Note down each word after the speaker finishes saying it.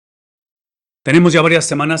Tenemos ya varias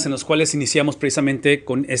semanas en las cuales iniciamos precisamente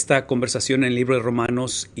con esta conversación en el libro de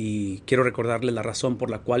Romanos y quiero recordarles la razón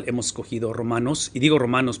por la cual hemos escogido Romanos. Y digo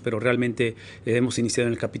Romanos, pero realmente hemos iniciado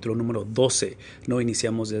en el capítulo número 12, no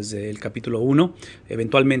iniciamos desde el capítulo 1.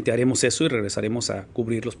 Eventualmente haremos eso y regresaremos a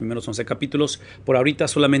cubrir los primeros 11 capítulos. Por ahorita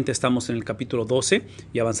solamente estamos en el capítulo 12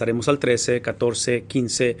 y avanzaremos al 13, 14,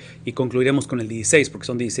 15 y concluiremos con el 16 porque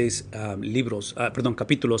son 16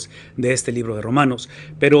 capítulos de este libro de Romanos.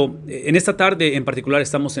 Pero en esta tarde en particular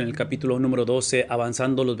estamos en el capítulo número 12,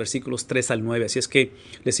 avanzando los versículos 3 al 9. Así es que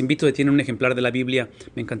les invito, si tienen un ejemplar de la Biblia,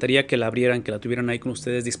 me encantaría que la abrieran, que la tuvieran ahí con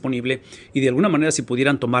ustedes disponible y de alguna manera si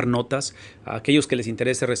pudieran tomar notas, a aquellos que les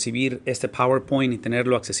interese recibir este PowerPoint y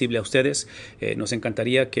tenerlo accesible a ustedes, nos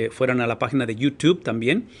encantaría que fueran a la página de YouTube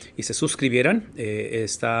también y se suscribieran.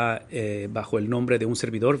 Está bajo el nombre de un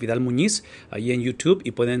servidor, Vidal Muñiz, ahí en YouTube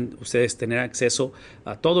y pueden ustedes tener acceso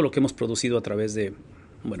a todo lo que hemos producido a través de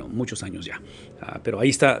muchos años ya, pero ahí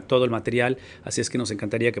está todo el material, así es que nos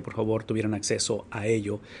encantaría que por favor tuvieran acceso a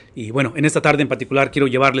ello. Y bueno, en esta tarde en particular quiero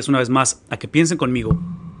llevarles una vez más a que piensen conmigo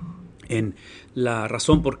en la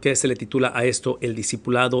razón por qué se le titula a esto el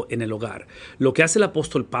discipulado en el hogar. Lo que hace el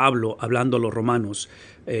apóstol Pablo hablando a los romanos,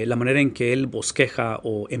 la manera en que él bosqueja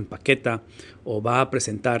o empaqueta o va a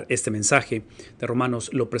presentar este mensaje de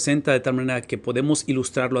Romanos, lo presenta de tal manera que podemos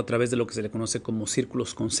ilustrarlo a través de lo que se le conoce como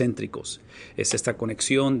círculos concéntricos. Es esta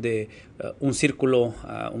conexión de un círculo,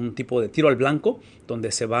 un tipo de tiro al blanco,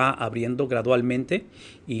 donde se va abriendo gradualmente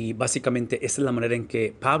y básicamente esa es la manera en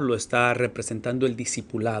que Pablo está representando el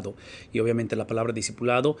discipulado. Y obviamente la palabra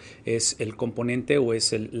discipulado es el componente o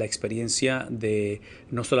es la experiencia de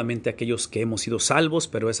no solamente aquellos que hemos sido salvos,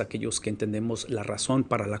 pero es aquellos que entendemos la razón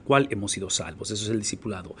para la cual hemos sido salvos. Eso es el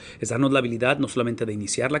discipulado. Es darnos la habilidad no solamente de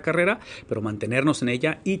iniciar la carrera, pero mantenernos en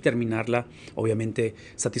ella y terminarla, obviamente,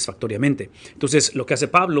 satisfactoriamente. Entonces, lo que hace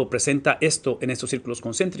Pablo presenta esto en estos círculos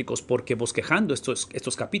concéntricos, porque bosquejando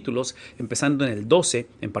estos capítulos, empezando en el 12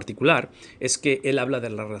 en particular, es que él habla de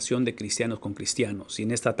la relación de cristianos con cristianos. Y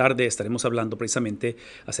en esta tarde estaremos hablando precisamente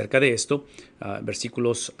acerca de esto,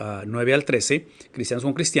 versículos 9 al 13, cristianos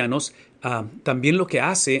con cristianos. También lo que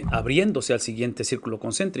hace, abriéndose al siguiente círculo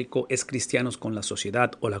concéntrico, es cristianos con la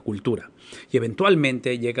sociedad o la cultura. Y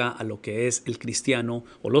eventualmente llega a lo que es el cristiano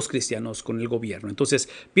o los cristianos con el gobierno. Entonces,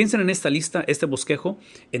 piensen en esta lista, este bosquejo,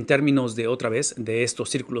 en términos de, otra vez, de estos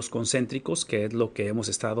círculos concéntricos, que es lo que hemos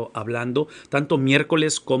estado hablando, tanto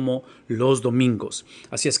miércoles como los domingos.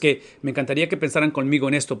 Así es que me encantaría que pensaran conmigo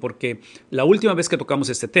en esto, porque la última vez que tocamos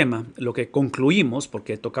este tema, lo que concluimos,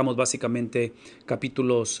 porque tocamos básicamente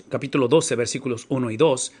capítulo 12, versículos 1 y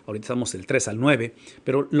 2, ahorita estamos del 3 al 9,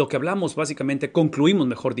 pero lo que hablamos básicamente, concluimos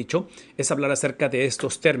mejor dicho, es hablar acerca de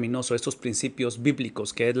estos términos o esestos principios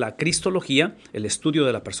bíblicos, que es la cristología, el estudio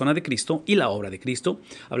de la persona de Cristo y la obra de Cristo.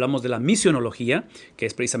 Hablamos de la misionología, que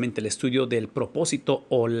es precisamente el estudio del propósito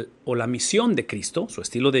o la misión de Cristo, su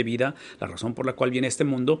estilo de vida, la razón por la cual viene a este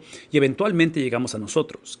mundo, y eventualmente llegamos a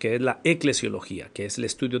nosotros, que es la eclesiología, que es el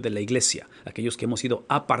estudio de la iglesia, aquellos que hemos sido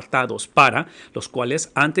apartados para, los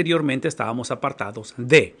cuales anteriormente estábamos apartados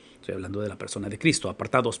de. Estoy hablando de la persona de Cristo,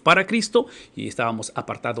 apartados para Cristo y estábamos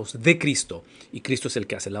apartados de Cristo. Y Cristo es el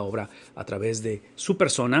que hace la obra a través de su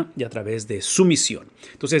persona y a través de su misión.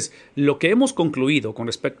 Entonces, lo que hemos concluido con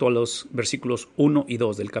respecto a los versículos 1 y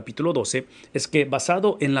 2 del capítulo 12 es que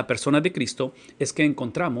basado en la persona de Cristo es que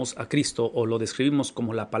encontramos a Cristo o lo describimos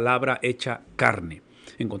como la palabra hecha carne.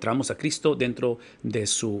 Encontramos a Cristo dentro de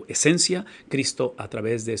su esencia, Cristo a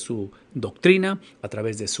través de su doctrina, a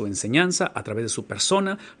través de su enseñanza, a través de su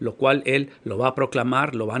persona, lo cual Él lo va a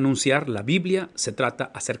proclamar, lo va a anunciar. La Biblia se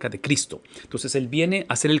trata acerca de Cristo. Entonces Él viene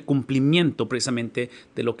a hacer el cumplimiento precisamente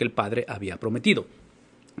de lo que el Padre había prometido.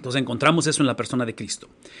 Entonces encontramos eso en la persona de Cristo.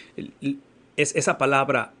 Es esa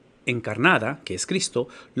palabra encarnada, que es Cristo,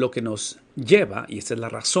 lo que nos lleva, y esa es la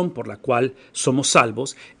razón por la cual somos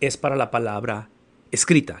salvos, es para la palabra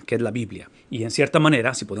escrita, que es la Biblia. Y en cierta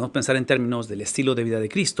manera, si podemos pensar en términos del estilo de vida de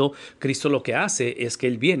Cristo, Cristo lo que hace es que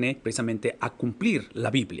Él viene precisamente a cumplir la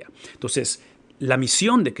Biblia. Entonces, la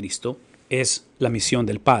misión de Cristo es la misión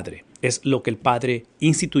del Padre. Es lo que el Padre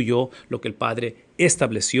instituyó, lo que el Padre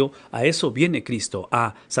estableció. A eso viene Cristo,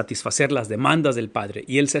 a satisfacer las demandas del Padre.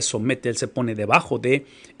 Y Él se somete, Él se pone debajo de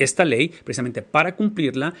esta ley precisamente para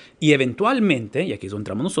cumplirla y eventualmente, y aquí es donde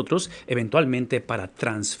entramos nosotros, eventualmente para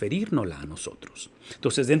transferírnosla a nosotros.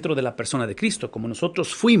 Entonces, dentro de la persona de Cristo, como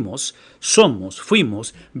nosotros fuimos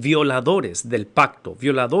violadores del pacto,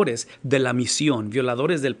 violadores de la misión,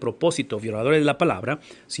 violadores del propósito, violadores de la palabra,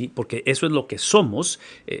 ¿sí? Porque eso es lo que somos,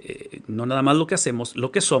 no nada más lo que hacemos,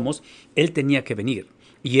 lo que somos. Él tenía que venir.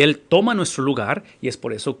 Y Él toma nuestro lugar y es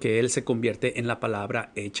por eso que Él se convierte en la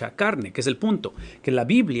palabra hecha carne, que es el punto, que la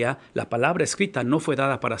Biblia, la palabra escrita, no fue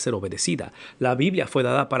dada para ser obedecida. La Biblia fue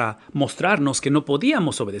dada para mostrarnos que no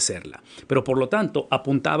podíamos obedecerla, pero por lo tanto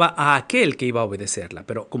apuntaba a aquel que iba a obedecerla.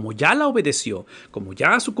 Pero como ya la obedeció, como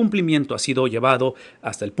ya su cumplimiento ha sido llevado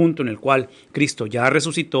hasta el punto en el cual Cristo ya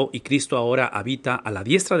resucitó y Cristo ahora habita a la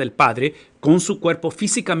diestra del Padre, con su cuerpo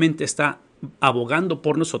físicamente está abogando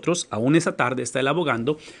por nosotros, aún esa tarde está Él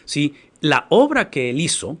abogando, ¿sí? La obra que Él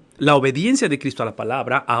hizo, la obediencia de Cristo a la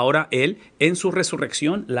palabra, ahora Él en su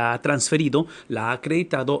resurrección la ha transferido, la ha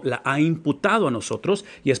acreditado, la ha imputado a nosotros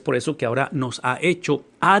y es por eso que ahora nos ha hecho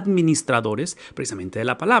administradores precisamente de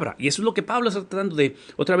la palabra. Y eso es lo que Pablo está tratando de,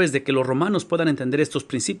 otra vez, de que los romanos puedan entender estos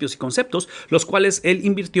principios y conceptos, los cuales Él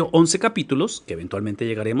invirtió 11 capítulos, que eventualmente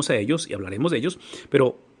llegaremos a ellos y hablaremos de ellos,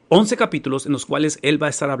 pero 11 capítulos en los cuales él va a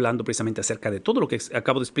estar hablando precisamente acerca de todo lo que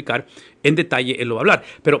acabo de explicar. En detalle él lo va a hablar.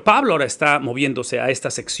 Pero Pablo ahora está moviéndose a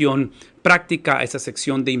esta sección práctica, a esta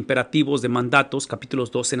sección de imperativos, de mandatos,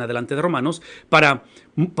 capítulos 12 en adelante de Romanos, para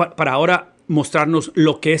ahora mostrarnos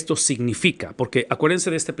lo que esto significa. Porque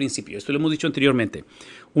acuérdense de este principio, esto lo hemos dicho anteriormente.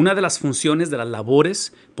 Una de las funciones, de las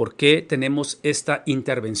labores, por qué tenemos esta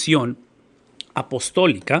intervención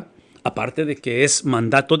apostólica, aparte de que es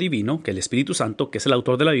mandato divino, que el Espíritu Santo, que es el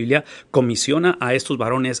autor de la Biblia, comisiona a estos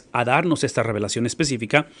varones a darnos esta revelación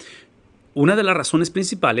específica, una de las razones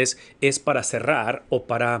principales es para cerrar o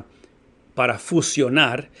para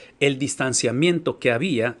fusionar el distanciamiento que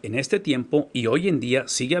había en este tiempo y hoy en día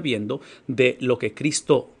sigue habiendo de lo que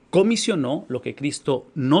Cristo comisionó, lo que Cristo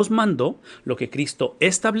nos mandó, lo que Cristo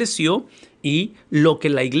estableció y lo que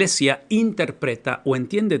la iglesia interpreta o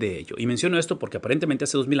entiende de ello. Y menciono esto porque aparentemente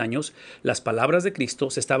hace 2000 años las palabras de Cristo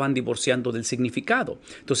se estaban divorciando del significado.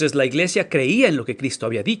 Entonces la iglesia creía en lo que Cristo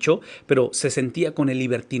había dicho, pero se sentía con el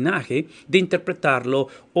libertinaje de interpretarlo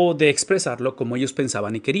o de expresarlo como ellos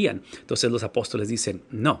pensaban y querían. Entonces los apóstoles dicen,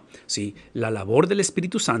 no, sí, la labor del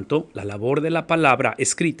Espíritu Santo, la labor de la palabra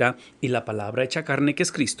escrita y la palabra hecha carne que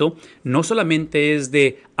es Cristo, no solamente es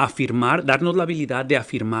de afirmar, darnos la habilidad de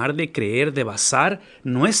afirmar, de creer, de basar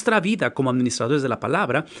nuestra vida como administradores de la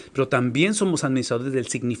palabra, pero también somos administradores del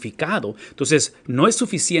significado. Entonces, no es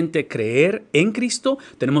suficiente creer en Cristo,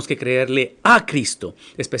 tenemos que creerle a Cristo,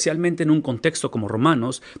 especialmente en un contexto como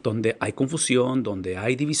Romanos, donde hay confusión, donde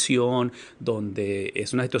hay división, donde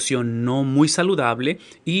es una situación no muy saludable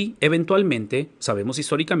y eventualmente, sabemos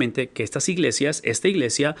históricamente que esta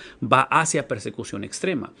iglesia va hacia persecución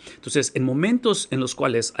extrema. Entonces, en momentos en los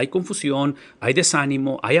cuales hay confusión, hay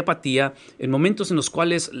desánimo, hay apatía, en momentos en los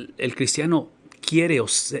cuales el cristiano quiere o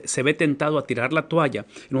se ve tentado a tirar la toalla,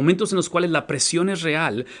 en momentos en los cuales la presión es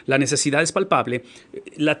real, la necesidad es palpable,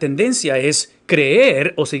 la tendencia es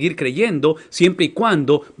creer o seguir creyendo siempre y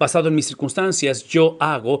cuando, basado en mis circunstancias, yo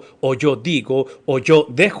hago o yo digo o yo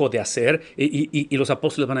dejo de hacer y los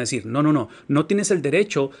apóstoles van a decir, no tienes el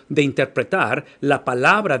derecho de interpretar la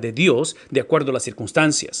palabra de Dios de acuerdo a las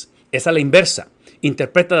circunstancias. Es a la inversa.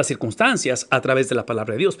 Interpreta las circunstancias a través de la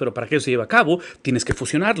palabra de Dios, pero para que eso se lleve a cabo, tienes que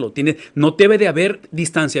fusionarlo. No debe de haber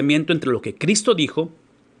distanciamiento entre lo que Cristo dijo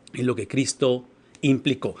y lo que Cristo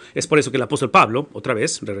implicó. Es por eso que el apóstol Pablo, otra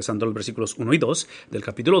vez, regresando a los versículos 1 y 2 del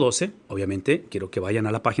capítulo 12, obviamente quiero que vayan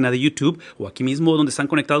a la página de YouTube o aquí mismo donde están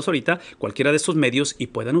conectados ahorita, cualquiera de estos medios y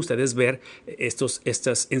puedan ustedes ver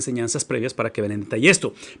estas enseñanzas previas para que vean en detalle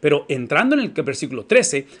esto. Pero entrando en el versículo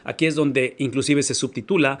 13, aquí es donde inclusive se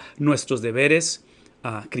subtitula nuestros deberes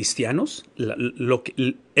cristianos.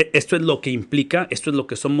 Esto es lo que implica, esto es lo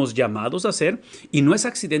que somos llamados a hacer, y no es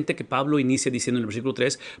accidente que Pablo inicie diciendo en el versículo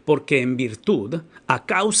 3, porque en virtud, a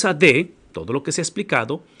causa de todo lo que se ha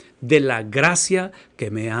explicado, de la gracia que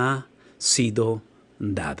me ha sido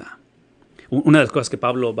dada. Una de las cosas que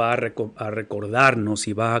Pablo va a recordarnos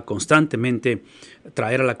y va a constantemente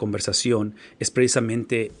traer a la conversación es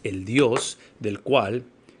precisamente el Dios del cual,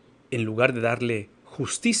 en lugar de darle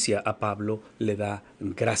justicia a Pablo, le da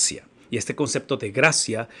gracia. Y este concepto de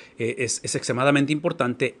gracia es extremadamente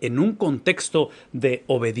importante en un contexto de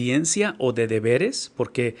obediencia o de deberes,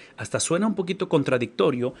 porque hasta suena un poquito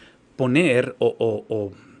contradictorio poner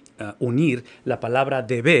o unir la palabra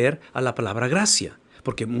deber a la palabra gracia.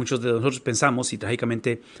 Porque muchos de nosotros pensamos y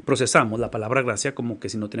trágicamente procesamos la palabra gracia como que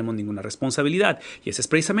si no tenemos ninguna responsabilidad. Y esa es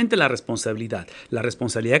precisamente la responsabilidad. La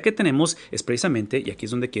responsabilidad que tenemos es precisamente, y aquí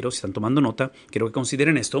es donde quiero, si están tomando nota, quiero que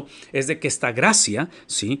consideren esto, es de que esta gracia,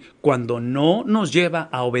 ¿sí?, cuando no nos lleva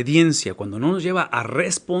a obediencia, cuando no nos lleva a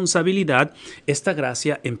responsabilidad, esta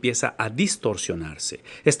gracia empieza a distorsionarse.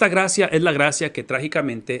 Esta gracia es la gracia que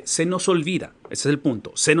trágicamente se nos olvida. Ese es el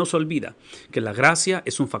punto. Se nos olvida que la gracia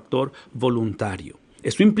es un factor voluntario.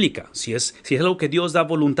 Eso implica, si es algo que Dios da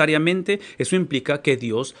voluntariamente, eso implica que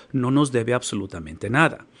Dios no nos debe absolutamente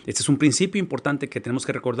nada. Este es un principio importante que tenemos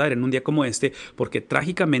que recordar en un día como este, porque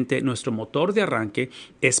trágicamente nuestro motor de arranque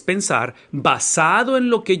es pensar basado en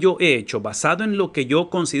lo que yo he hecho, basado en lo que yo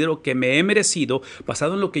considero que me he merecido,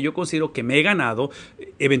 basado en lo que yo considero que me he ganado,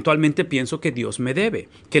 eventualmente pienso que Dios me debe,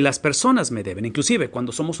 que las personas me deben, inclusive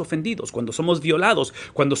cuando somos ofendidos, cuando somos violados,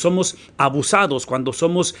 cuando somos abusados, cuando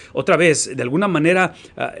somos, otra vez, de alguna manera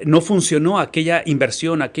no funcionó aquella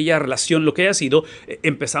inversión, aquella relación, lo que haya sido,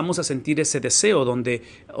 empezamos a sentir ese deseo donde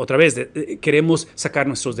otra vez queremos sacar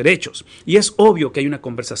nuestros derechos. Y es obvio que hay una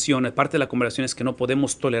conversación, parte de la conversación es que no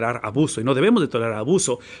podemos tolerar abuso y no debemos de tolerar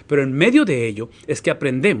abuso, pero en medio de ello es que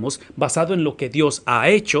aprendemos basado en lo que Dios ha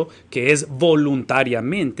hecho, que es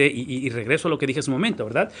voluntariamente, y regreso a lo que dije hace un momento,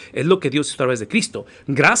 ¿verdad? Es lo que Dios hizo a través de Cristo.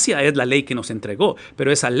 Gracia es la ley que nos entregó,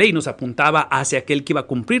 pero esa ley nos apuntaba hacia aquel que iba a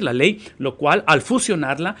cumplir la ley, lo cual al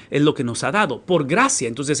fusionarla es lo que nos ha dado por gracia.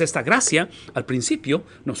 Entonces esta gracia al principio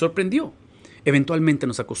nos sorprendió. Eventualmente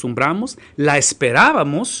nos acostumbramos, la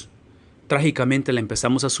esperábamos, trágicamente la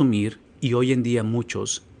empezamos a asumir y hoy en día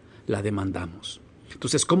muchos la demandamos.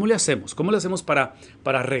 Entonces, ¿cómo le hacemos? ¿Cómo le hacemos para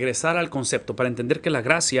regresar al concepto, para entender que la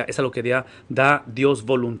gracia es algo que da Dios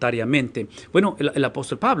voluntariamente? Bueno, el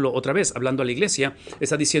apóstol Pablo, otra vez, hablando a la iglesia,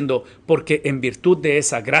 está diciendo, porque en virtud de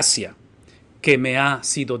esa gracia que me ha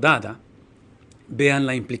sido dada, vean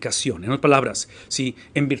la implicación. En otras palabras, si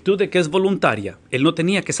en virtud de que es voluntaria, Él no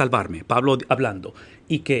tenía que salvarme, Pablo hablando,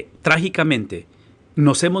 y que trágicamente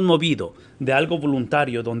nos hemos movido de algo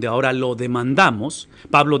voluntario donde ahora lo demandamos,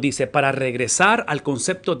 Pablo dice, para regresar al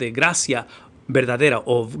concepto de gracia verdadera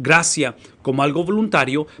o gracia como algo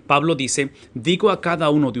voluntario, Pablo dice, digo a cada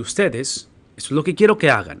uno de ustedes, eso es lo que quiero que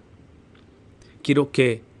hagan. Quiero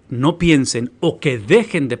que no piensen o que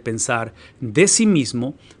dejen de pensar de sí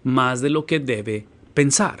mismo más de lo que debe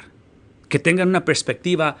pensar. Que tengan una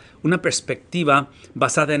perspectiva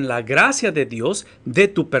basada en la gracia de Dios de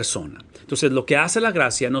tu persona. Entonces, lo que hace la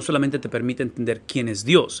gracia no solamente te permite entender quién es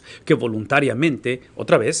Dios, que voluntariamente,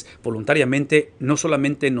 otra vez, voluntariamente no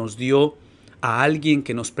solamente nos dio a alguien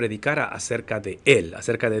que nos predicara acerca de Él,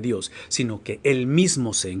 acerca de Dios, sino que Él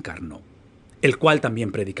mismo se encarnó, el cual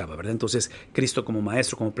también predicaba, ¿verdad? Entonces, Cristo como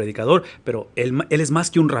maestro, como predicador, pero él es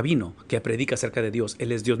más que un rabino que predica acerca de Dios.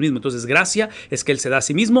 Él es Dios mismo. Entonces, gracia es que Él se da a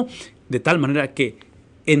sí mismo de tal manera que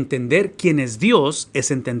entender quién es Dios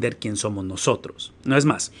es entender quién somos nosotros. No es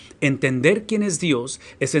más, entender quién es Dios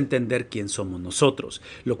es entender quién somos nosotros.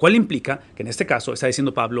 Lo cual implica que en este caso, está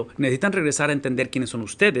diciendo Pablo, necesitan regresar a entender quiénes son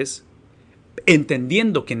ustedes,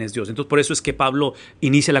 entendiendo quién es Dios. Entonces, por eso es que Pablo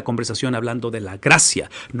inicia la conversación hablando de la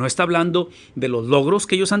gracia. No está hablando de los logros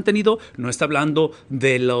que ellos han tenido, no está hablando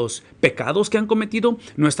de los pecados que han cometido,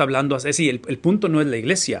 no está hablando así. El punto no es la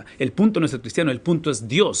iglesia, el punto no es el cristiano, el punto es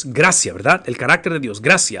Dios, gracia, ¿verdad? El carácter de Dios,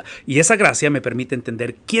 gracia. Y esa gracia me permite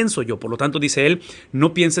entender quién soy yo. Por lo tanto, dice él,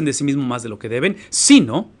 no piensen de sí mismos más de lo que deben,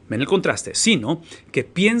 sino, ven el contraste, sino que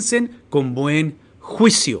piensen con buen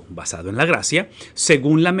juicio basado en la gracia,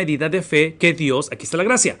 según la medida de fe que Dios, aquí está la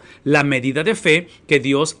gracia, la medida de fe que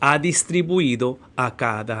Dios ha distribuido a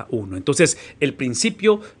cada uno. Entonces, el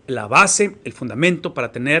principio, la base, el fundamento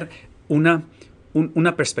para tener una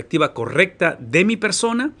perspectiva correcta de mi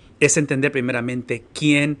persona es entender primeramente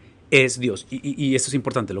quién es Dios. Y esto es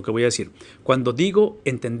importante, lo que voy a decir. Cuando digo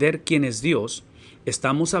entender quién es Dios,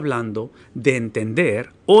 estamos hablando de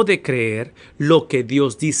entender o de creer lo que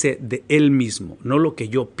Dios dice de Él mismo, no lo que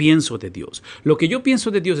yo pienso de Dios. Lo que yo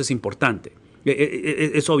pienso de Dios es importante.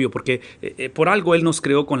 Es obvio porque por algo Él nos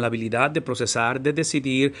creó con la habilidad de procesar, de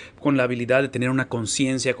decidir, con la habilidad de tener una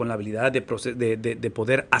conciencia, con la habilidad de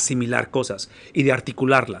poder asimilar cosas y de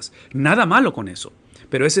articularlas. Nada malo con eso.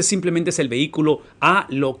 Pero ese simplemente es el vehículo a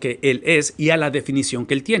lo que Él es y a la definición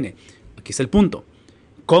que Él tiene. Aquí está el punto.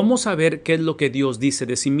 ¿Cómo saber qué es lo que Dios dice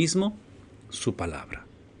de sí mismo? Su palabra.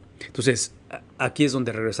 Entonces, aquí es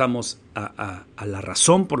donde regresamos a la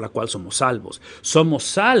razón por la cual somos salvos. Somos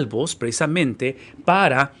salvos precisamente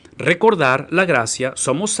para recordar la gracia.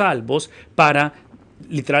 Somos salvos para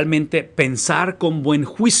literalmente pensar con buen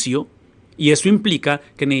juicio. Y eso implica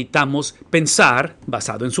que necesitamos pensar,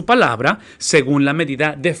 basado en su palabra, según la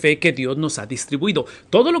medida de fe que Dios nos ha distribuido.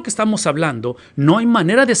 Todo lo que estamos hablando, no hay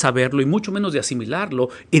manera de saberlo y mucho menos de asimilarlo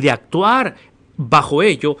y de actuar bajo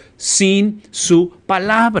ello sin su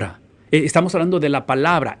palabra. Estamos hablando de la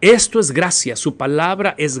palabra. Esto es gracia. Su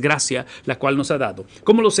palabra es gracia, la cual nos ha dado.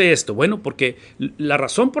 ¿Cómo lo sé esto? Bueno, porque la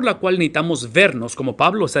razón por la cual necesitamos vernos, como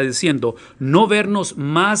Pablo está diciendo, no vernos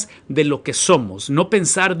más de lo que somos, no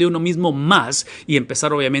pensar de uno mismo más y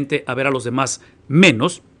empezar obviamente a ver a los demás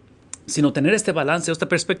menos, sino tener este balance, esta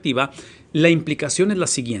perspectiva. La implicación es la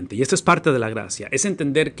siguiente, y esta es parte de la gracia, es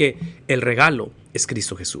entender que el regalo es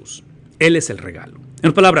Cristo Jesús. Él es el regalo. En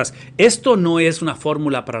otras palabras, esto no es una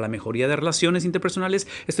fórmula para la mejoría de relaciones interpersonales,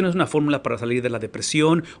 esto no es una fórmula para salir de la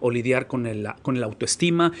depresión o lidiar con el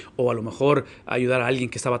autoestima o a lo mejor ayudar a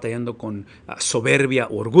alguien que está batallando con soberbia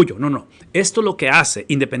o orgullo. No. Esto lo que hace,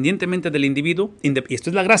 independientemente del individuo, y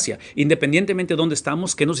esto es la gracia, independientemente de dónde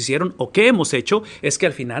estamos, qué nos hicieron o qué hemos hecho, es que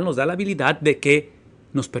al final nos da la habilidad de que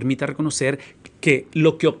nos permita reconocer que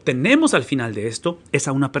lo que obtenemos al final de esto es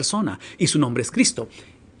a una persona y su nombre es Cristo.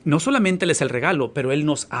 No solamente Él es el regalo, pero Él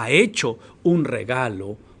nos ha hecho un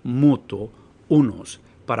regalo mutuo unos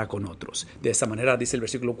para con otros. De esta manera dice el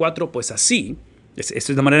versículo 4, pues así, esta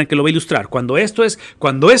es la manera en que lo voy a ilustrar. Cuando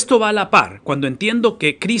esto va a la par, cuando entiendo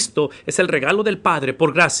que Cristo es el regalo del Padre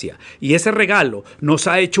por gracia y ese regalo nos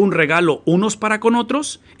ha hecho un regalo unos para con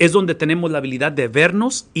otros, es donde tenemos la habilidad de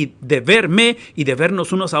vernos y de verme y de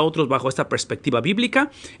vernos unos a otros bajo esta perspectiva bíblica.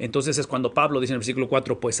 Entonces es cuando Pablo dice en el versículo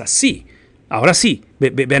 4, pues así. Ahora sí,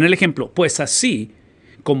 vean el ejemplo. Pues así,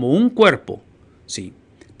 como un cuerpo, sí,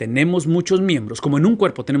 tenemos muchos miembros, como en un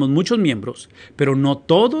cuerpo tenemos muchos miembros, pero no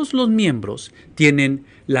todos los miembros tienen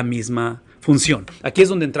la misma función. Aquí es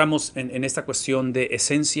donde entramos en esta cuestión de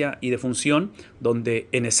esencia y de función, donde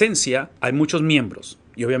en esencia hay muchos miembros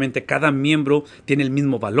y obviamente cada miembro tiene el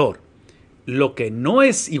mismo valor. Lo que no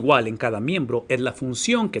es igual en cada miembro es la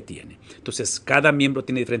función que tiene. Entonces, cada miembro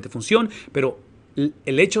tiene diferente función, pero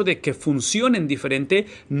el hecho de que funcionen diferente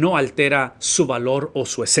no altera su valor o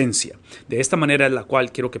su esencia. De esta manera en la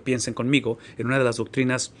cual quiero que piensen conmigo en una de las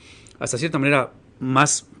doctrinas hasta cierta manera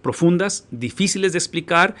más profundas, difíciles de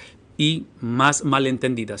explicar y más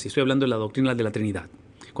malentendidas. Y estoy hablando de la doctrina de la Trinidad.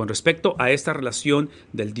 Con respecto a esta relación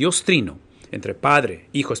del Dios Trino, entre Padre,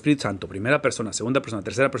 Hijo, Espíritu Santo, primera persona, segunda persona,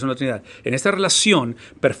 tercera persona de la Trinidad, en esta relación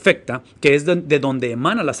perfecta que es de donde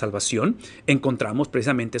emana la salvación, encontramos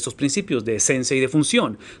precisamente esos principios de esencia y de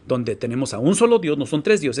función, donde tenemos a un solo Dios, no son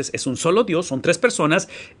tres dioses, es un solo Dios, son tres personas,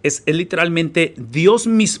 es literalmente Dios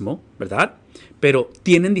mismo, ¿verdad? Pero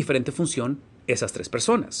tienen diferente función esas tres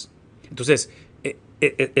personas. Entonces,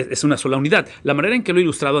 es una sola unidad. La manera en que lo he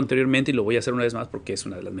ilustrado anteriormente, y lo voy a hacer una vez más porque es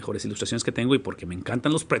una de las mejores ilustraciones que tengo y porque me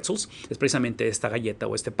encantan los pretzels, es precisamente esta galleta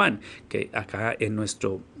o este pan, que acá en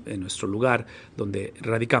nuestro lugar donde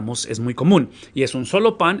radicamos es muy común. Y es un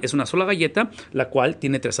solo pan, es una sola galleta, la cual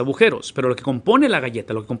tiene tres agujeros. Pero lo que compone la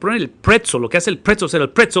galleta, lo que compone el pretzel, lo que hace el pretzel ser el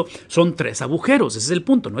pretzel, son tres agujeros. Ese es el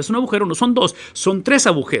punto. No es un agujero, no son dos, son tres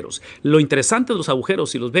agujeros. Lo interesante de los agujeros,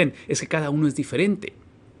 si los ven, es que cada uno es diferente.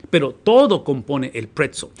 Pero todo compone el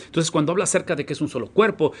pretzel. Entonces, cuando habla acerca de que es un solo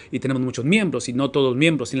cuerpo y tenemos muchos miembros y no todos los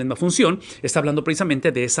miembros tienen la misma función, está hablando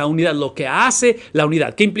precisamente de esa unidad, lo que hace la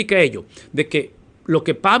unidad. ¿Qué implica ello? De que lo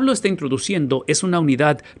que Pablo está introduciendo es una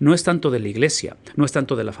unidad, no es tanto de la iglesia, no es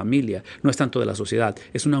tanto de la familia, no es tanto de la sociedad,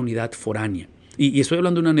 es una unidad foránea. Y estoy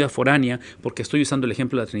hablando de una unidad foránea porque estoy usando el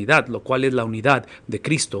ejemplo de la Trinidad, lo cual es la unidad de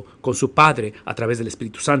Cristo con su Padre a través del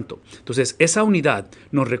Espíritu Santo. Entonces, esa unidad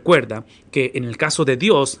nos recuerda que en el caso de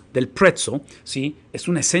Dios, del pretzel, ¿sí? Es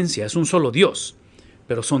una esencia, es un solo Dios,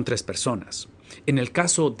 pero son tres personas. En el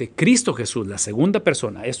caso de Cristo Jesús, la segunda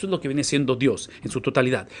persona, esto es lo que viene siendo Dios en su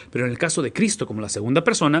totalidad. Pero en el caso de Cristo como la segunda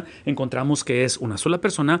persona, encontramos que es una sola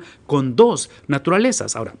persona con dos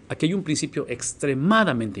naturalezas. Ahora, aquí hay un principio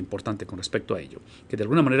extremadamente importante con respecto a ello, que de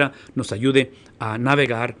alguna manera nos ayude a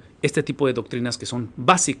navegar este tipo de doctrinas que son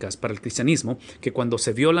básicas para el cristianismo, que cuando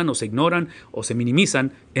se violan o se ignoran o se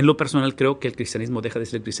minimizan, en lo personal creo que el cristianismo deja de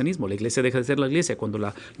ser el cristianismo, la iglesia deja de ser la iglesia cuando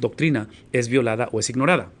la doctrina es violada o es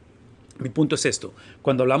ignorada. Mi punto es esto: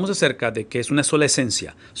 cuando hablamos acerca de que es una sola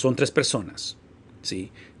esencia, son tres personas,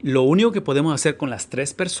 ¿sí? Lo único que podemos hacer con las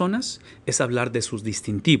tres personas es hablar de sus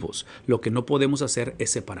distintivos. Lo que no podemos hacer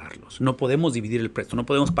es separarlos. No podemos dividir el pretzel, no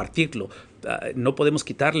podemos partirlo, no podemos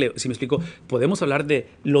quitarle, si me explico, podemos hablar de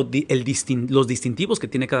los distintivos que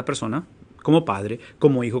tiene cada persona, como Padre,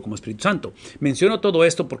 como Hijo, como Espíritu Santo. Menciono todo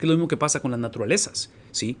esto porque es lo mismo que pasa con las naturalezas,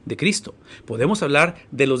 ¿sí? De Cristo. Podemos hablar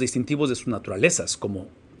de los distintivos de sus naturalezas, como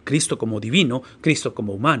Cristo como divino, Cristo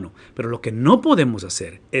como humano, pero lo que no podemos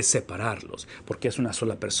hacer es separarlos, porque es una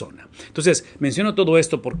sola persona. Entonces, menciono todo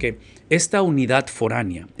esto porque esta unidad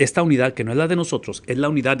foránea, esta unidad que no es la de nosotros, es la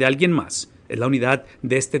unidad de alguien más, es la unidad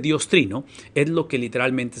de este Dios trino, es lo que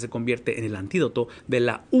literalmente se convierte en el antídoto de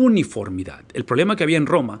la uniformidad. El problema que había en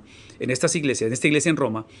Roma, en estas iglesias, en esta iglesia en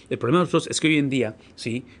Roma, el problema de nosotros es que hoy en día,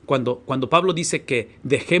 ¿sí? Cuando Pablo dice que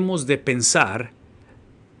dejemos de pensar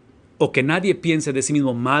o que nadie piense de sí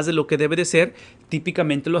mismo más de lo que debe de ser,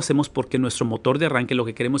 típicamente lo hacemos porque nuestro motor de arranque lo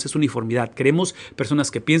que queremos es uniformidad. Queremos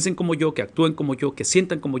personas que piensen como yo, que actúen como yo, que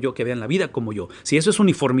sientan como yo, que vean la vida como yo. Si eso es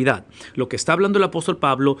uniformidad, lo que está hablando el apóstol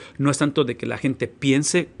Pablo no es tanto de que la gente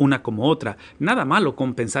piense una como otra. Nada malo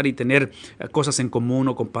con pensar y tener cosas en común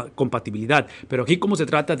o compatibilidad. Pero aquí como se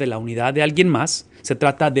trata de la unidad de alguien más, se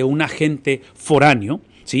trata de un agente foráneo.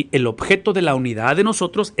 ¿Sí? El objeto de la unidad de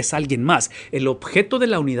nosotros es alguien más. El objeto de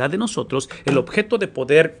la unidad de nosotros, el objeto de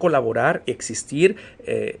poder colaborar, existir,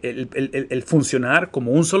 el funcionar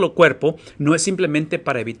como un solo cuerpo, no es simplemente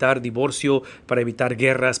para evitar divorcio, para evitar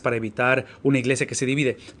guerras, para evitar una iglesia que se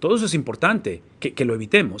divide. Todo eso es importante, que lo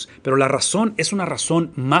evitemos. Pero la razón es una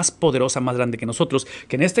razón más poderosa, más grande que nosotros,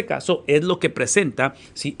 que en este caso es lo que presenta,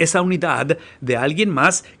 ¿sí?, esa unidad de alguien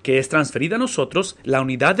más que es transferida a nosotros. La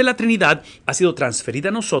unidad de la Trinidad ha sido transferida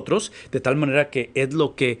a nosotros, de tal manera que es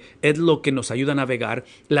lo que nos ayuda a navegar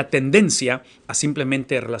la tendencia a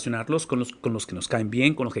simplemente relacionarlos con los que nos caen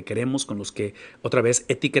bien, con los que queremos, con los que otra vez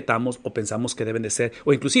etiquetamos o pensamos que deben de ser,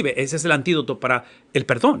 o inclusive ese es el antídoto para el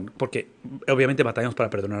perdón, porque obviamente batallamos para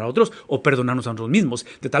perdonar a otros o perdonarnos a nosotros mismos.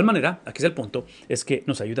 De tal manera, aquí es el punto, es que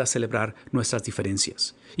nos ayuda a celebrar nuestras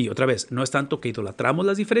diferencias. Y otra vez, no es tanto que idolatramos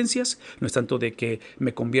las diferencias, no es tanto de que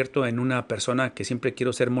me convierto en una persona que siempre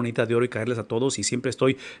quiero ser monita de oro y caerles a todos y siempre estoy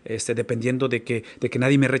dependiendo de que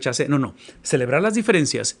nadie me rechace. No. Celebrar las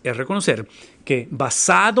diferencias es reconocer que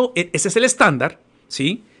basado en, ese es el estándar,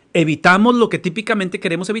 ¿sí? Evitamos lo que típicamente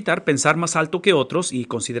queremos evitar, pensar más alto que otros y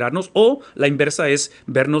considerarnos, o la inversa es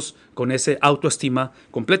vernos con ese autoestima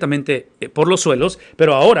completamente por los suelos.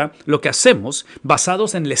 Pero ahora lo que hacemos,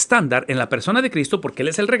 basados en el estándar, en la persona de Cristo, porque Él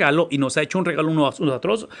es el regalo y nos ha hecho un regalo unos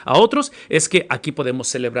a otros, es que aquí podemos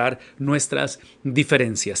celebrar nuestras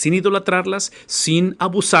diferencias, sin idolatrarlas, sin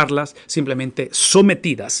abusarlas, simplemente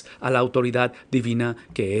sometidas a la autoridad divina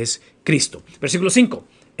que es Cristo. Versículo 5,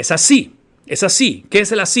 es así. Es así. ¿Qué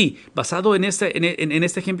es el así? Basado en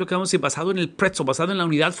este ejemplo que vamos a decir, basado en el pretzo, basado en la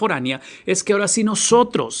unidad foránea, es que ahora sí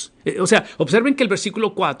nosotros, observen que el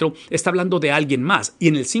versículo 4 está hablando de alguien más y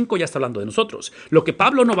en el 5 ya está hablando de nosotros. Lo que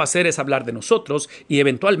Pablo no va a hacer es hablar de nosotros y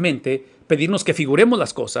eventualmente pedirnos que figuremos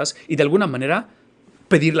las cosas y de alguna manera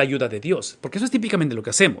pedir la ayuda de Dios, porque eso es típicamente lo que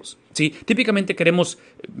hacemos, ¿sí? Típicamente queremos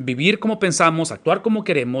vivir como pensamos, actuar como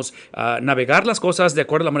queremos, navegar las cosas de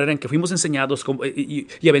acuerdo a la manera en que fuimos enseñados y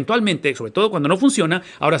eventualmente, sobre todo cuando no funciona,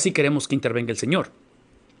 ahora sí queremos que intervenga el Señor.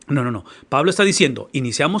 No. Pablo está diciendo,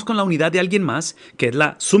 iniciamos con la unidad de alguien más, que es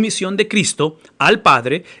la sumisión de Cristo al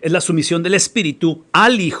Padre, es la sumisión del Espíritu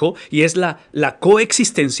al Hijo y es la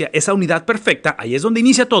coexistencia, esa unidad perfecta. Ahí es donde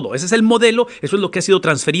inicia todo. Ese es el modelo, eso es lo que ha sido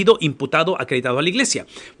transferido, imputado, acreditado a la iglesia.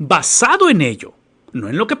 Basado en ello, no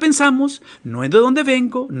en lo que pensamos, no en de dónde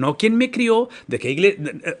vengo, no quién me crió, de qué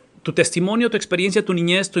iglesia. Tu testimonio, tu experiencia, tu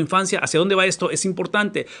niñez, tu infancia, hacia dónde va esto es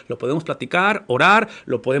importante. Lo podemos platicar, orar,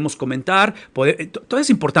 lo podemos comentar, todo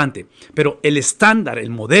es importante. Pero el estándar,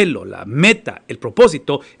 el modelo, la meta, el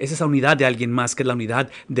propósito es esa unidad de alguien más, que es la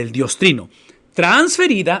unidad del Dios Trino.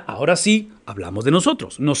 Transferida, ahora sí, hablamos de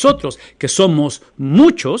nosotros. Nosotros, que somos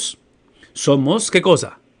muchos, somos, ¿qué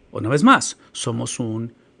cosa? Una vez más, somos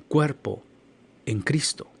un cuerpo en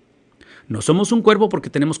Cristo. No somos un cuerpo porque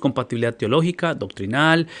tenemos compatibilidad teológica,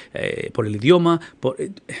 doctrinal, por el idioma.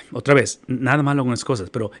 Otra vez, nada malo con esas cosas,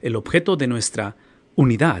 pero el objeto de nuestra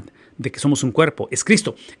unidad, de que somos un cuerpo, es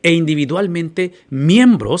Cristo. E individualmente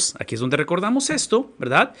miembros, aquí es donde recordamos esto,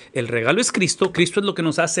 ¿verdad? El regalo es Cristo. Cristo es lo que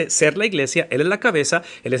nos hace ser la iglesia. Él es la cabeza,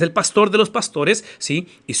 Él es el pastor de los pastores, ¿sí?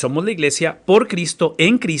 Y somos la iglesia por Cristo,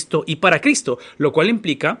 en Cristo y para Cristo. Lo cual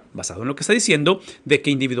implica, basado en lo que está diciendo, de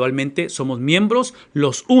que individualmente somos miembros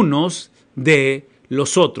los unos de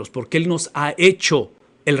los otros, porque Él nos ha hecho,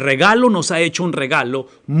 el regalo nos ha hecho un regalo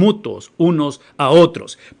mutuos unos a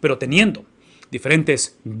otros, pero teniendo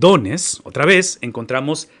diferentes dones, otra vez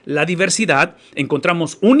encontramos la diversidad,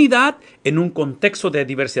 encontramos unidad en un contexto de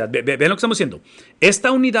diversidad. Vean lo que estamos diciendo.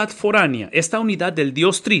 Esta unidad foránea, esta unidad del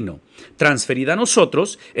Dios Trino, transferida a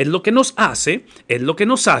nosotros, es lo que nos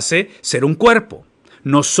hace ser un cuerpo.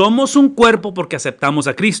 No somos un cuerpo porque aceptamos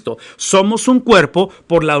a Cristo. Somos un cuerpo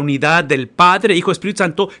por la unidad del Padre, Hijo y Espíritu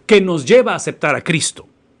Santo que nos lleva a aceptar a Cristo.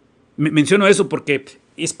 Menciono eso porque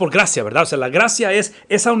es por gracia, ¿verdad? O sea, la gracia es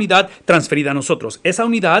esa unidad transferida a nosotros. Esa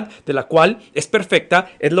unidad de la cual es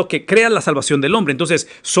perfecta es lo que crea la salvación del hombre. Entonces,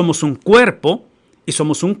 somos un cuerpo. Y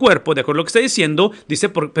somos un cuerpo, de acuerdo a lo que está diciendo, dice,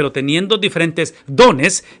 pero teniendo diferentes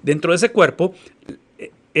dones dentro de ese cuerpo.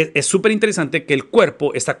 Es súper interesante que el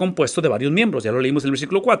cuerpo está compuesto de varios miembros, ya lo leímos en el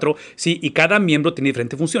versículo 4, ¿sí? Y cada miembro tiene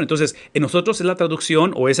diferente función. Entonces, en nosotros es la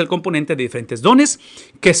traducción o es el componente de diferentes dones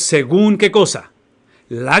que según ¿qué cosa?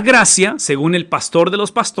 la gracia, según el pastor de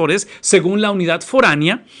los pastores, según la unidad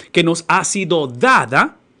foránea que nos ha sido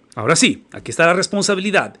dada. Ahora sí, aquí está la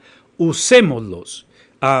responsabilidad. Usémoslos,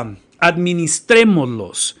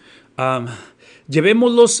 administrémoslos,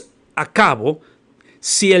 llevémoslos a cabo.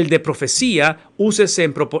 Si el de profecía,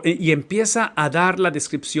 úsese y empieza a dar la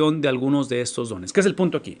descripción de algunos de estos dones. ¿Qué es el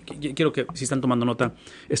punto aquí? Quiero que, si están tomando nota,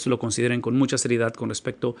 esto lo consideren con mucha seriedad con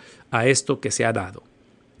respecto a esto que se ha dado,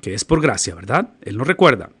 que es por gracia, ¿verdad? Él nos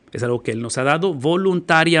recuerda, es algo que Él nos ha dado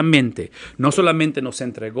voluntariamente. No solamente nos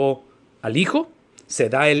entregó al Hijo, se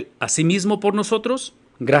da Él a sí mismo por nosotros,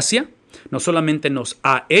 gracia. No solamente nos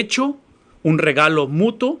ha hecho un regalo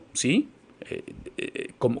mutuo, ¿sí?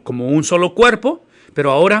 Como un solo cuerpo,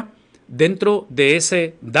 pero ahora, dentro de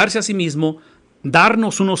ese darse a sí mismo,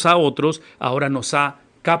 darnos unos a otros, ahora nos ha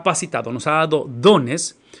capacitado, nos ha dado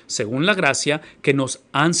dones, según la gracia, que nos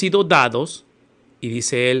han sido dados, y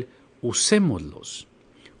dice Él, usémoslos.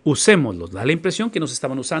 Usémoslos. Da la impresión que nos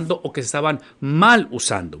estaban usando o que se estaban mal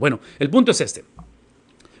usando. Bueno, el punto es este.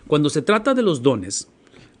 Cuando se trata de los dones,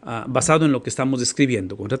 basado en lo que estamos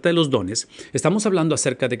describiendo, cuando se trata de los dones, estamos hablando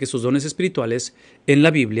acerca de que esos dones espirituales en la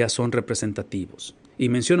Biblia son representativos. Y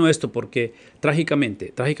menciono esto porque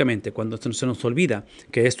trágicamente, cuando se nos olvida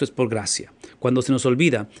que esto es por gracia, cuando se nos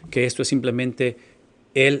olvida que esto es simplemente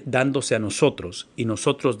Él dándose a nosotros y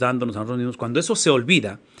nosotros dándonos a nosotros mismos, cuando eso se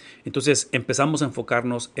olvida, entonces empezamos a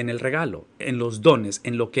enfocarnos en el regalo, en los dones,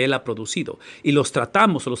 en lo que Él ha producido y los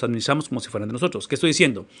tratamos o los administramos como si fueran de nosotros. ¿Qué estoy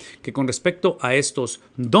diciendo? Que con respecto a estos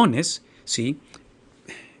dones, ¿sí?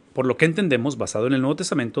 Por lo que entendemos, basado en el Nuevo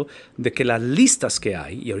Testamento, de que las listas que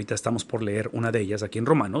hay, y ahorita estamos por leer una de ellas aquí en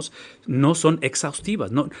Romanos, no son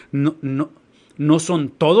exhaustivas, no son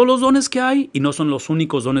todos los dones que hay y no son los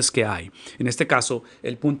únicos dones que hay. En este caso,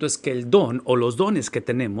 el punto es que el don o los dones que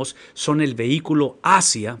tenemos son el vehículo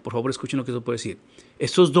hacia, por favor escuchen lo que eso puede decir,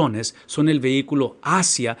 estos dones son el vehículo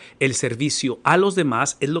hacia el servicio a los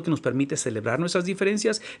demás, es lo que nos permite celebrar nuestras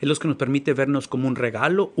diferencias, es lo que nos permite vernos como un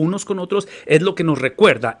regalo unos con otros, es lo que nos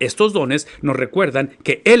recuerda, estos dones nos recuerdan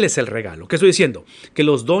que Él es el regalo. ¿Qué estoy diciendo? Que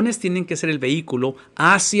los dones tienen que ser el vehículo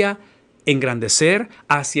hacia engrandecer,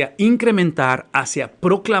 hacia incrementar, hacia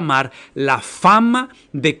proclamar la fama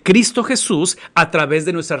de Cristo Jesús a través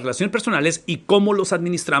de nuestras relaciones personales y cómo los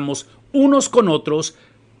administramos unos con otros,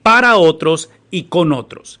 para otros y con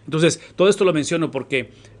otros. Entonces, todo esto lo menciono porque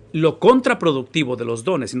lo contraproductivo de los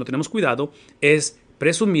dones, si no tenemos cuidado, es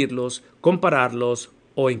presumirlos, compararlos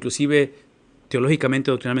o inclusive teológicamente,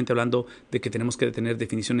 doctrinalmente hablando, de que tenemos que tener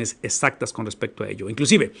definiciones exactas con respecto a ello.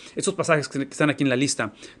 Inclusive, estos pasajes que están aquí en la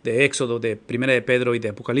lista de Éxodo, de Primera de Pedro y de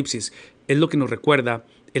Apocalipsis, es lo que nos recuerda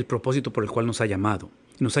el propósito por el cual nos ha llamado.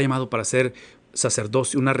 Nos ha llamado para ser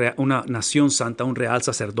sacerdocio, una nación santa, un real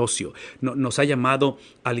sacerdocio. Nos ha llamado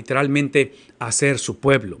a literalmente a ser su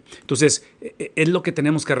pueblo. Entonces, es lo que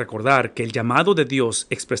tenemos que recordar, que el llamado de Dios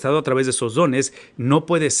expresado a través de esos dones no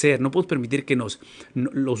puede ser, no podemos permitir que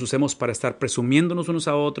los usemos para estar presumiéndonos unos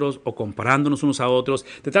a otros o comparándonos unos a otros,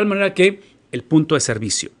 de tal manera que el punto es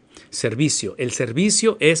servicio. Servicio. El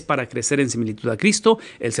servicio es para crecer en similitud a Cristo,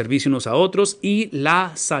 el servicio unos a otros y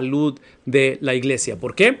la salud de la iglesia.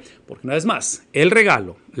 ¿Por qué? Porque una vez más, el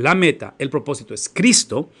regalo, la meta, el propósito es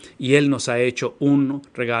Cristo y Él nos ha hecho un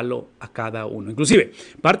regalo a cada uno. Inclusive,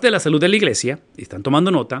 parte de la salud de la iglesia, y están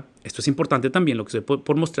tomando nota, esto es importante también lo que estoy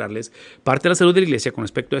por mostrarles, parte de la salud de la iglesia con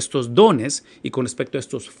respecto a estos dones y con respecto a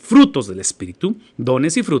estos frutos del Espíritu,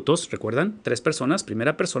 dones y frutos, recuerdan, 3 personas,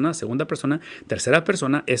 primera persona, segunda persona, tercera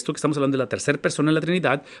persona, esto que estamos hablando de la tercera persona de la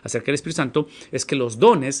Trinidad, acerca del Espíritu Santo, es que los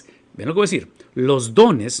dones, ven lo que voy a decir, los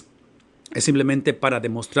dones es simplemente para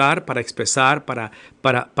demostrar, para expresar,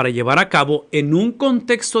 para llevar a cabo en un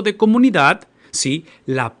contexto de comunidad, ¿sí?,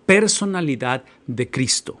 la personalidad de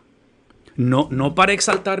Cristo. No para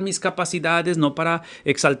exaltar mis capacidades, no para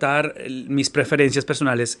exaltar mis preferencias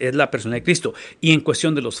personales, es la persona de Cristo. Y en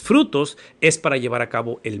cuestión de los frutos, es para llevar a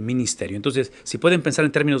cabo el ministerio. Entonces, si pueden pensar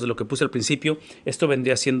en términos de lo que puse al principio, esto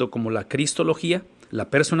vendría siendo como la cristología, la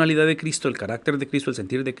personalidad de Cristo, el carácter de Cristo, el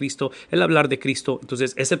sentir de Cristo, el hablar de Cristo.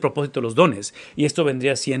 Entonces, es el propósito de los dones. Y esto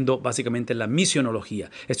vendría siendo básicamente la misionología.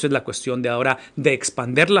 Esto es la cuestión de ahora de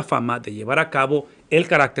expander la fama, de llevar a cabo el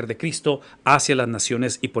carácter de Cristo hacia las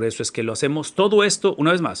naciones, y por eso es que lo hacemos. Todo esto,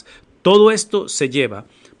 una vez más, todo esto se lleva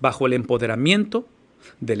bajo el empoderamiento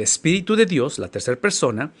del Espíritu de Dios, la tercera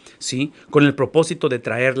persona, ¿sí?, con el propósito de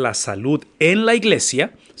traer la salud en la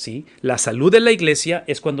iglesia, ¿sí? La salud de la iglesia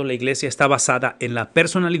es cuando la iglesia está basada en la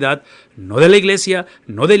personalidad, no de la iglesia,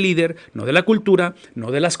 no del líder, no de la cultura,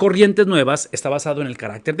 no de las corrientes nuevas, está basado en el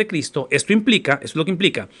carácter de Cristo. Esto es lo que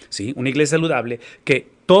implica, ¿sí?, una iglesia saludable, que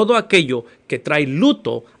Todo aquello que trae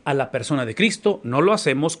luto a la persona de Cristo, no lo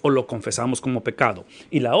hacemos o lo confesamos como pecado.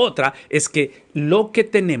 Y la otra es que lo que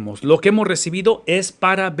tenemos, lo que hemos recibido es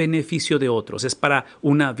para beneficio de otros, es para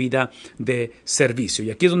una vida de servicio.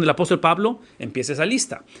 Y aquí es donde el apóstol Pablo empieza esa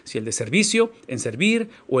lista. Si el de servicio, en servir,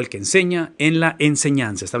 o el que enseña en la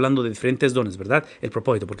enseñanza. Está hablando de diferentes dones, ¿verdad? El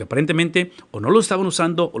propósito, porque aparentemente o no lo estaban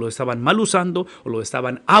usando, o lo estaban mal usando, o lo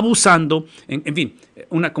estaban abusando. En fin,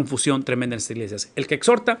 una confusión tremenda en estas iglesias. El que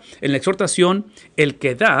exhorta, en la exhortación, el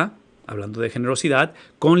que da, hablando de generosidad,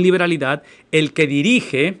 con liberalidad, el que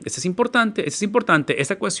dirige, esta es importante,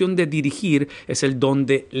 esta cuestión de dirigir es el don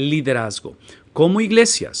de liderazgo. Como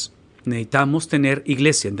iglesias, necesitamos tener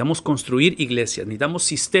iglesias, necesitamos construir iglesias, necesitamos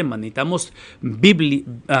sistemas, necesitamos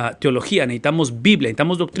teología, necesitamos Biblia,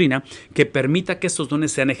 necesitamos doctrina que permita que estos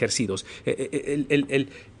dones sean ejercidos.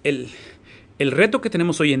 El reto que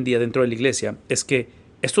tenemos hoy en día dentro de la iglesia es que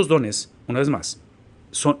estos dones, una vez más,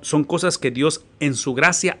 son cosas que Dios en su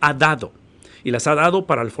gracia ha dado. Y las ha dado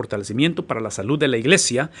para el fortalecimiento, para la salud de la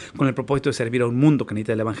iglesia, con el propósito de servir a un mundo que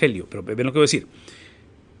necesita el evangelio. Pero ven lo que voy a decir.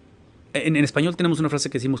 En español tenemos una frase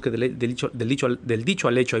que decimos que del dicho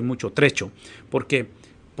al hecho hay mucho trecho, porque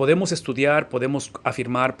podemos estudiar, podemos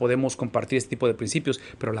afirmar, podemos compartir este tipo de principios,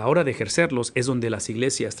 pero a la hora de ejercerlos es donde las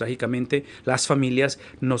iglesias, trágicamente, las familias,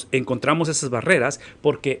 nos encontramos esas barreras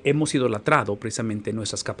porque hemos idolatrado precisamente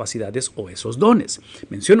nuestras capacidades o esos dones.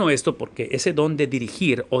 Menciono esto porque ese don de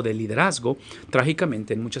dirigir o de liderazgo,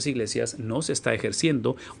 trágicamente en muchas iglesias no se está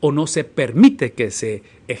ejerciendo o no se permite que se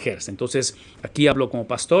ejerza. Entonces, aquí hablo como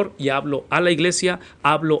pastor y hablo a la iglesia,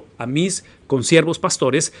 hablo a mis consiervos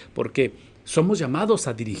pastores, porque somos llamados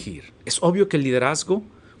a dirigir. Es obvio que el liderazgo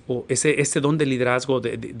o ese don de liderazgo,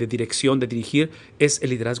 de dirección, de dirigir, es el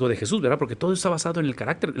liderazgo de Jesús, ¿verdad? Porque todo está basado en el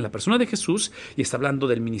carácter, en la persona de Jesús, y está hablando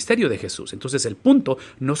del ministerio de Jesús. Entonces el punto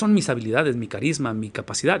no son mis habilidades, mi carisma, mis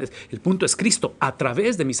capacidades. El punto es Cristo a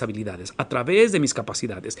través de mis habilidades, a través de mis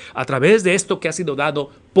capacidades, a través de esto que ha sido dado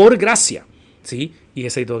por gracia. ¿Sí? Y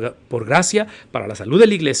es por gracia para la salud de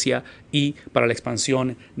la iglesia y para la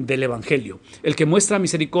expansión del evangelio. El que muestra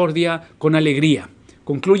misericordia con alegría.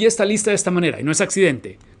 Concluye esta lista de esta manera, y no es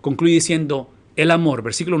accidente. Concluye diciendo el amor,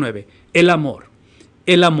 versículo 9, el amor.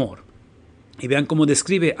 Y vean cómo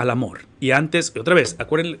describe al amor. Y antes, otra vez,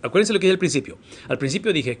 acuérdense lo que dije al principio. Al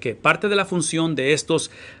principio dije que parte de la función de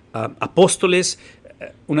estos apóstoles,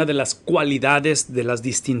 una de las cualidades, de los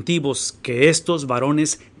distintivos que estos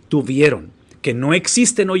varones tuvieron, que no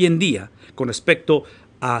existen hoy en día con respecto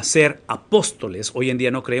a ser apóstoles. Hoy en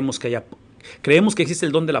día no creemos que existe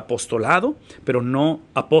el don del apostolado, pero no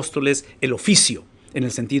apóstoles el oficio, en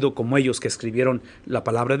el sentido como ellos que escribieron la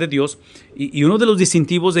palabra de Dios. Y uno de los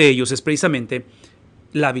distintivos de ellos es precisamente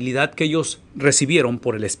la habilidad que ellos recibieron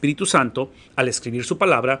por el Espíritu Santo al escribir su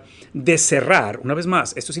palabra, de cerrar, una vez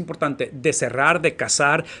más, esto es importante, de cerrar, de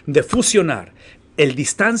casar, de fusionar el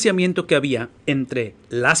distanciamiento que había entre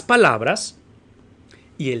las palabras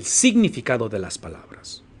y el significado de las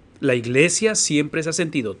palabras. La iglesia siempre se ha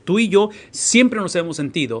sentido, tú y yo siempre nos hemos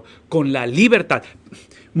sentido con la libertad.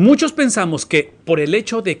 Muchos pensamos que por el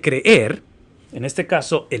hecho de creer, en este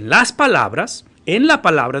caso en las palabras, en la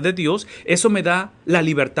palabra de Dios, eso me da la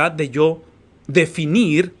libertad de yo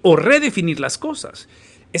definir o redefinir las cosas.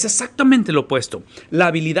 Es exactamente lo opuesto. La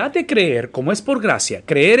habilidad de creer, como es por gracia,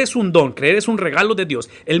 creer es un don, creer es un regalo de Dios.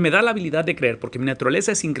 Él me da la habilidad de creer porque mi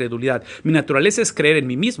naturaleza es incredulidad. Mi naturaleza es creer en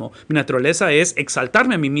mí mismo. Mi naturaleza es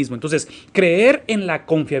exaltarme a mí mismo. Entonces, creer en la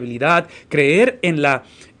confiabilidad, creer en la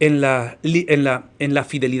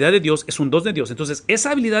fidelidad de Dios es un don de Dios. Entonces,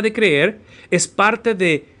 esa habilidad de creer es parte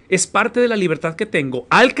de la libertad que tengo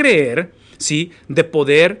al creer, ¿sí? De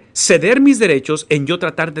poder ceder mis derechos en yo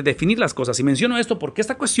tratar de definir las cosas. Y menciono esto porque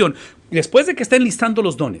esta cuestión, después de que está enlistando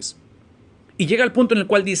los dones, y llega al punto en el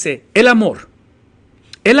cual dice el amor,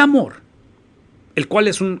 el cual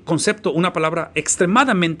es un concepto, una palabra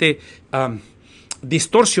extremadamente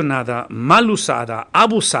distorsionada, mal usada,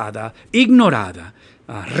 abusada, ignorada,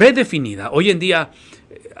 redefinida. Hoy en día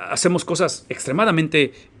hacemos cosas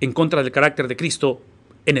extremadamente en contra del carácter de Cristo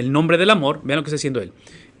en el nombre del amor. Vean lo que está diciendo él.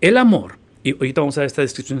 El amor, y ahorita vamos a ver esta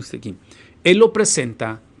descripción que está aquí, él lo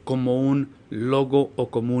presenta como un logo o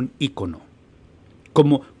como un ícono,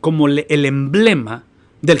 como el emblema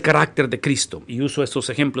del carácter de Cristo. Y uso estos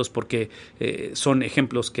ejemplos porque son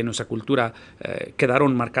ejemplos que en nuestra cultura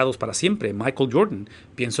quedaron marcados para siempre. Michael Jordan,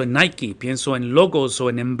 pienso en Nike, pienso en logos o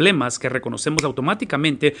en emblemas que reconocemos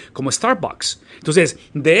automáticamente como Starbucks. Entonces,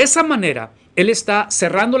 de esa manera, él está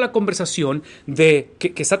cerrando la conversación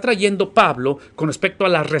que está trayendo Pablo con respecto a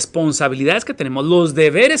las responsabilidades que tenemos, los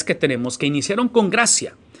deberes que tenemos, que iniciaron con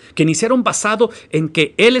gracia. que iniciaron basado en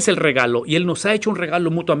que Él es el regalo y Él nos ha hecho un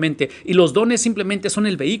regalo mutuamente y los dones simplemente son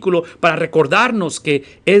el vehículo para recordarnos que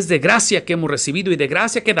es de gracia que hemos recibido y de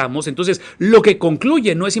gracia que damos. Entonces, lo que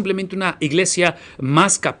concluye no es simplemente una iglesia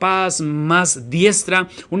más capaz, más diestra,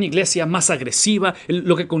 una iglesia más agresiva.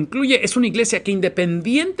 Lo que concluye es una iglesia que,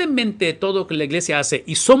 independientemente de todo lo que la iglesia hace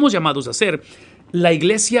y somos llamados a hacer, la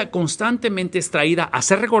iglesia constantemente es traída a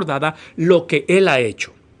ser recordada lo que Él ha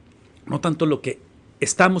hecho, no tanto lo que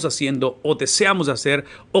estamos haciendo o deseamos hacer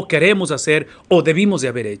o queremos hacer o debimos de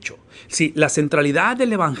haber hecho. Sí, la centralidad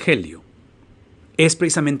del evangelio es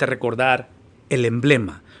precisamente recordar el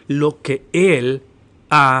emblema, lo que Él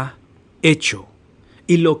ha hecho.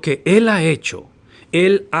 Y lo que Él ha hecho,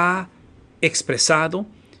 Él ha expresado,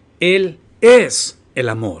 Él es el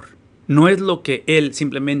amor. No es lo que Él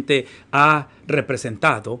simplemente ha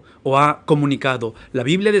representado o ha comunicado. La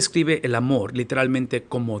Biblia describe el amor literalmente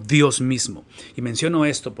como Dios mismo. Y menciono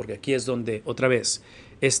esto porque aquí es donde, otra vez,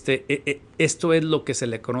 esto es lo que se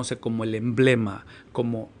le conoce como el emblema,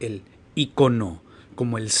 como el icono,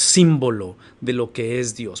 como el símbolo de lo que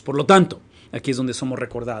es Dios. Por lo tanto, aquí es donde somos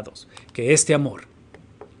recordados que este amor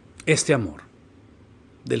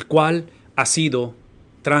del cual ha sido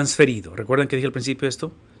transferido. ¿Recuerdan que dije al principio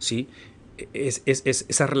esto? Sí, es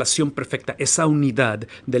esa relación perfecta, esa unidad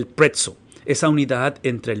del prezzo, esa unidad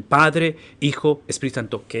entre el Padre, Hijo, Espíritu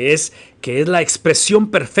Santo, que es la expresión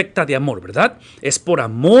perfecta de amor, ¿verdad? Es por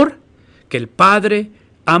amor que el Padre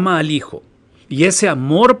ama al Hijo. Y ese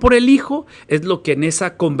amor por el Hijo es lo que en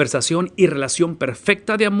esa conversación y relación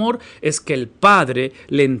perfecta de amor es que el Padre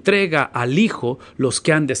le entrega al Hijo los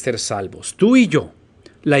que han de ser salvos. Tú y yo,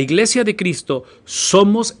 la Iglesia de Cristo,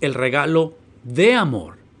 somos el regalo de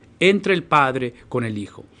amor entre el Padre con el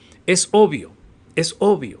Hijo. Es obvio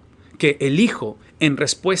que el Hijo, en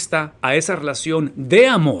respuesta a esa relación de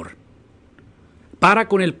amor para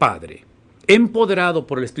con el Padre, empoderado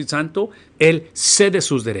por el Espíritu Santo, Él cede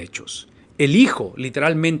sus derechos. El Hijo,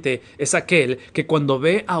 literalmente, es aquel que cuando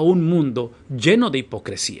ve a un mundo lleno de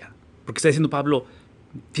hipocresía, porque está diciendo Pablo,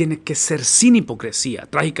 tiene que ser sin hipocresía.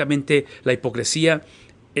 Trágicamente, la hipocresía,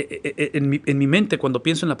 en mi mente, cuando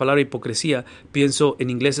pienso en la palabra hipocresía, pienso en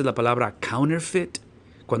inglés es la palabra counterfeit.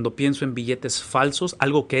 Cuando pienso en billetes falsos,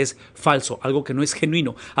 algo que es falso, algo que no es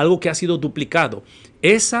genuino, algo que ha sido duplicado.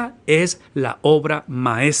 Esa es la obra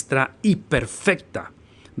maestra y perfecta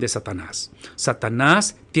de Satanás.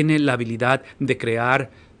 Satanás tiene la habilidad de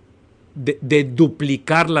crear, de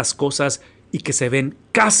duplicar las cosas y que se ven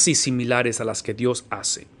casi similares a las que Dios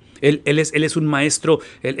hace. Él es un maestro,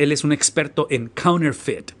 él es un experto en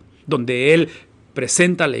counterfeit, donde él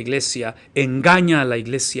presenta a la iglesia, engaña a la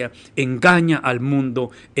iglesia, engaña al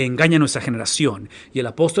mundo, engaña a nuestra generación. Y el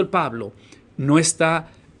apóstol Pablo no está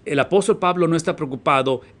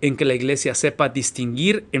preocupado en que la iglesia sepa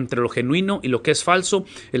distinguir entre lo genuino y lo que es falso.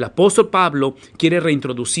 El apóstol Pablo quiere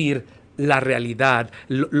reintroducir la realidad,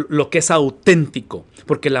 lo que es auténtico,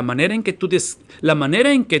 porque la manera en que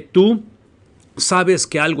tú sabes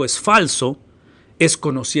que algo es falso es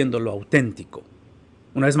conociendo lo auténtico.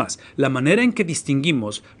 Una vez más, la manera en que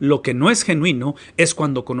distinguimos lo que no es genuino es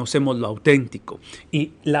cuando conocemos lo auténtico.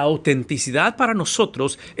 Y la autenticidad para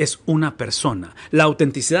nosotros es una persona. La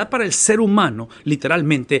autenticidad para el ser humano,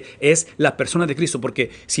 literalmente, es la persona de Cristo.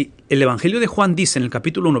 Porque si el Evangelio de Juan dice en el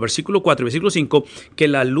capítulo 1, versículo 4 y versículo 5, que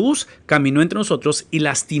la luz caminó entre nosotros y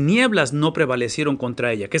las tinieblas no prevalecieron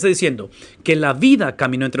contra ella. ¿Qué está diciendo? Que la vida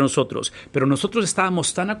caminó entre nosotros, pero nosotros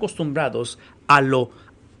estábamos tan acostumbrados a lo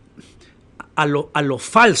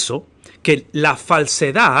falso, que la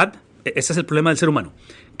falsedad, ese es el problema del ser humano,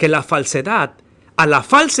 que a la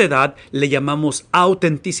falsedad le llamamos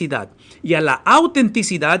autenticidad y a la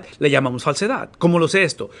autenticidad le llamamos falsedad. ¿Cómo lo sé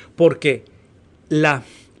esto? Porque la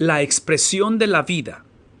expresión de la vida,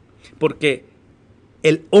 porque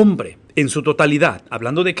el hombre en su totalidad,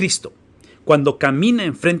 hablando de Cristo, cuando camina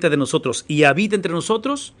enfrente de nosotros y habita entre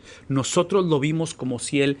nosotros, nosotros lo vimos como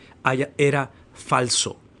si Él era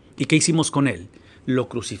falso. ¿Y qué hicimos con Él? Lo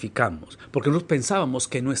crucificamos, porque nosotros pensábamos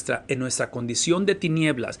que en nuestra condición de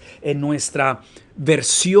tinieblas, en nuestra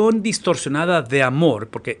versión distorsionada de amor,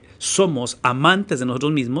 porque somos amantes de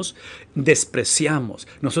nosotros mismos, despreciamos,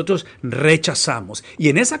 nosotros rechazamos. Y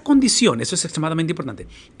en esa condición, eso es extremadamente importante,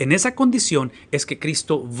 en esa condición es que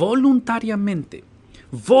Cristo voluntariamente,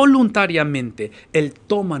 Él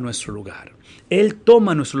toma nuestro lugar. Él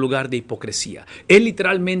toma nuestro lugar de hipocresía. Él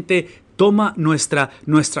literalmente toma nuestra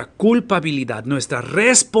culpabilidad, nuestra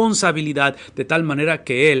responsabilidad, de tal manera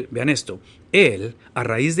que Él, vean esto, Él, a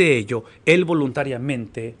raíz de ello, Él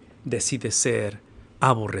voluntariamente decide ser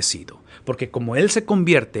aborrecido. Porque como Él se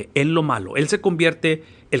convierte en lo malo, Él se convierte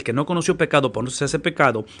el que no conoció pecado, por no se hace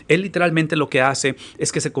pecado, él literalmente lo que hace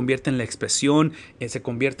es que se convierte en la expresión, se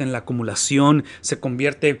convierte en la acumulación, se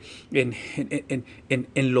convierte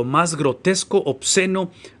en lo más grotesco,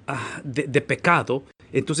 obsceno de pecado.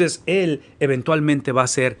 Entonces él eventualmente va a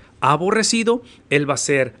ser aborrecido, él va a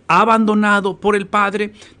ser abandonado por el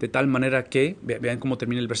Padre, de tal manera que, vean cómo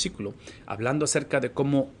termina el versículo, hablando acerca de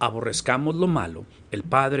cómo aborrezcamos lo malo, el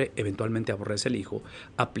Padre eventualmente aborrece al Hijo,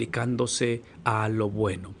 aplicándose a lo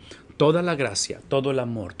bueno. Toda la gracia, todo el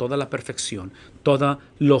amor, toda la perfección, todo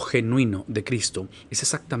lo genuino de Cristo es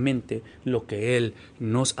exactamente lo que Él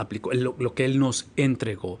nos aplicó, lo que Él nos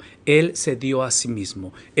entregó. Él se dio a sí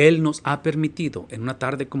mismo. Él nos ha permitido en una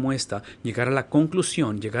tarde como esta llegar a la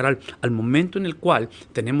conclusión, llegar al momento en el cual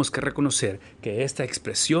tenemos que reconocer que esta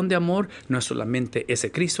expresión de amor no es solamente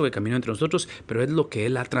ese Cristo que caminó entre nosotros, pero es lo que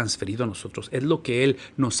Él ha transferido a nosotros, es lo que Él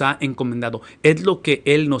nos ha encomendado, es lo que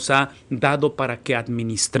Él nos ha dado para que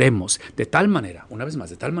administremos. De tal manera, una vez más,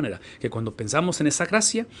 de tal manera que cuando pensamos en esa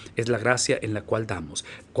gracia, es la gracia en la cual damos.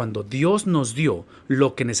 Cuando Dios nos dio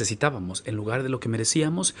lo que necesitábamos en lugar de lo que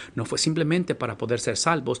merecíamos, no fue simplemente para poder ser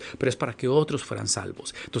salvos, pero es para que otros fueran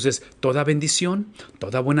salvos. Entonces, toda bendición,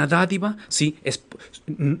 toda buena dádiva, sí,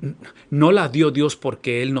 no la dio Dios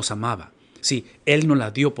porque Él nos amaba. Sí, Él nos la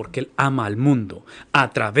dio porque Él ama al mundo a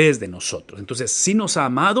través de nosotros. Entonces sí nos ha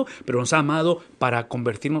amado, pero nos ha amado para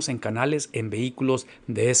convertirnos en canales, en vehículos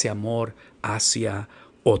de ese amor hacia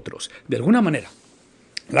otros. De alguna manera,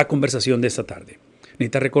 la conversación de esta tarde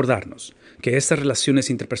necesita recordarnos que estas relaciones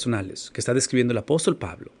interpersonales que está describiendo el apóstol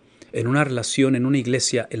Pablo, en una relación, en una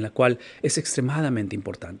iglesia en la cual es extremadamente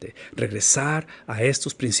importante regresar a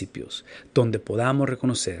estos principios donde podamos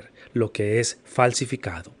reconocer lo que es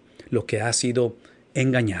falsificado, lo que ha sido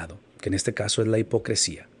engañado, que en este caso es la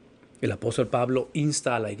hipocresía. El apóstol Pablo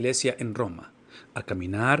insta a la iglesia en Roma a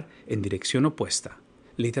caminar en dirección opuesta,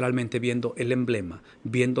 literalmente viendo el emblema,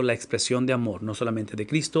 viendo la expresión de amor, no solamente de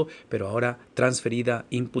Cristo, pero ahora transferida,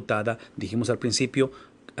 imputada, dijimos al principio,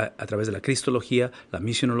 a través de la cristología, la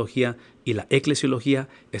misionología y la eclesiología.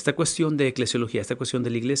 Esta cuestión de eclesiología, esta cuestión de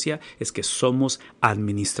la iglesia, es que somos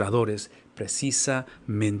administradores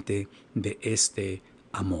precisamente de este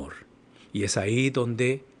amor. Y es ahí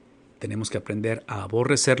donde tenemos que aprender a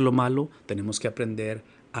aborrecer lo malo, tenemos que aprender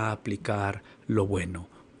a aplicar lo bueno,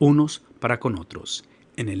 unos para con otros,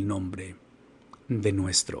 en el nombre de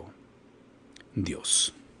nuestro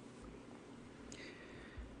Dios.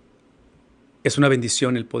 Es una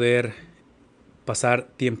bendición el poder pasar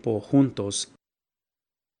tiempo juntos